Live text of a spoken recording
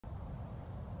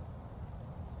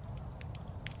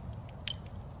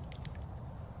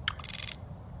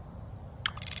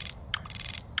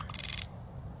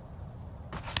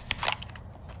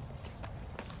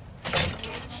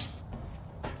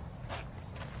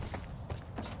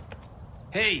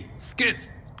Hey, Skiff,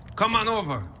 come on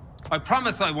over. I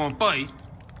promise I won't bite.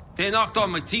 They knocked all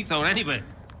my teeth out anyway.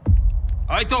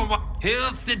 I don't want...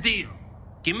 Here's the deal.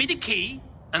 Give me the key,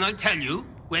 and I'll tell you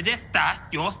where they stash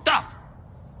your stuff.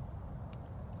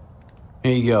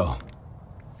 Here you go.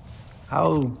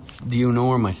 How do you know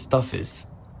where my stuff is?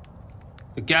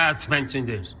 The guards mentioned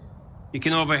it. You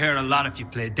can overhear a lot if you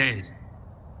play dead.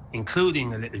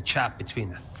 Including a little chat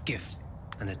between a Skiff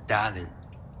and a darling.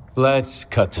 Let's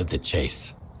cut to the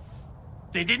chase.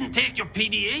 They didn't take your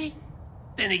PDA?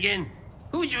 Then again,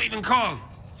 who'd you even call?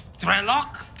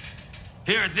 S.T.A.L.K.E.R?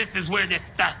 Here, this is where they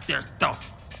stash their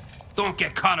stuff. Don't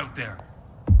get caught out there.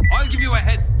 I'll give you a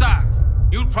head start.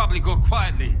 You'll probably go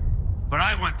quietly. But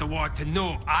I want the war to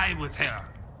know I was here.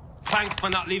 Thanks for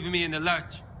not leaving me in the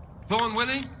lurch. Thorn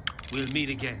willing, we'll meet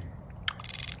again.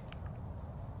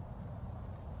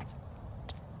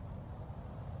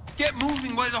 Get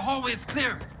moving while the hallway is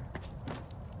clear.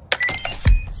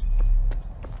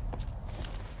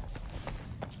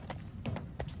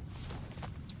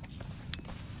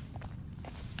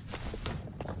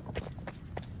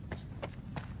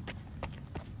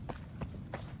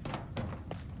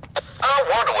 I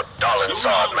wonder what Dolan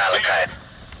saw at Malachite.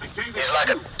 He's like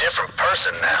a different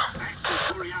person now.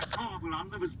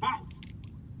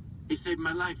 He saved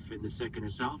my life in the second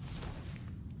assault.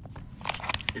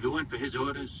 If it weren't for his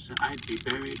orders, I'd be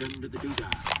buried under the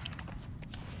doodah.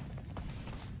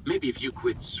 Maybe if you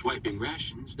quit swiping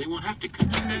rations, they won't have to cut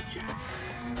your paycheck.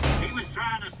 He was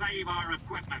trying to save our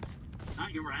equipment,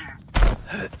 not your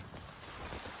ass.